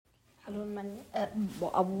Hallo,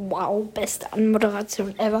 wow, beste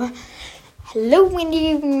Anmoderation ever. Hallo, meine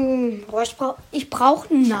Lieben. Ich brauche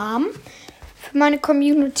einen Namen für meine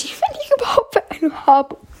Community, wenn ich überhaupt einen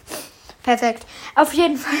habe. Perfekt. Auf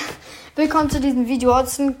jeden Fall, willkommen zu diesem Video.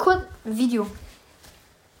 Das ist ein Video.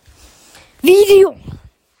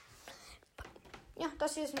 Ja,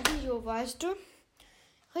 das hier ist ein Video, weißt du?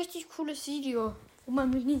 Richtig cooles Video, wo man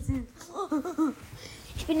mich nicht sieht.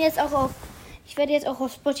 Ich werde jetzt auch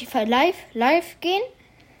auf Spotify live gehen.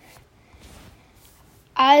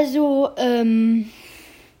 Also,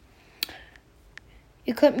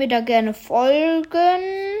 ihr könnt mir da gerne folgen.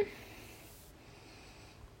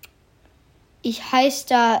 Ich heiße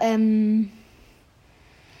da,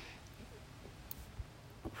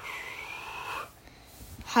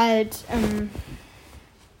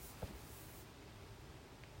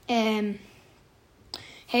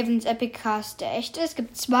 Havens Epic Cast, der echte. Es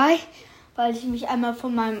gibt zwei, weil ich mich einmal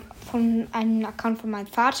von einem Account von meinem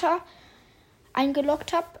Vater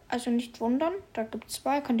eingeloggt habe. Also nicht wundern, da gibt es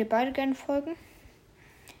zwei, könnt ihr beide gerne folgen.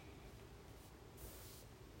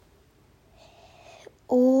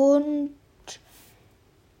 Und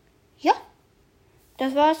ja,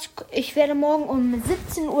 das war's. Ich werde morgen um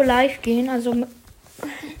 17 Uhr live gehen, also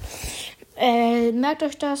merkt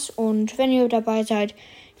euch das. Und wenn ihr dabei seid,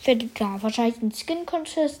 ich werde da wahrscheinlich einen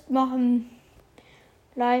Skin-Contest machen.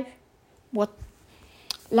 Live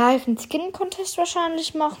einen Skin-Contest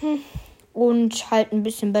wahrscheinlich machen. Und halt ein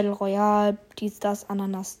bisschen Battle Royale, das,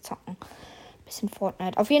 Ananas zocken. Bisschen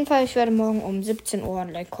Fortnite. Auf jeden Fall, ich werde morgen um 17 Uhr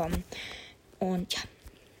online kommen. Und ja,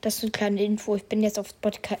 das ist eine kleine Info. Ich bin jetzt auf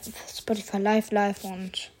Spotify live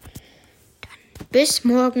und dann bis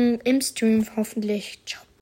morgen im Stream hoffentlich. Ciao.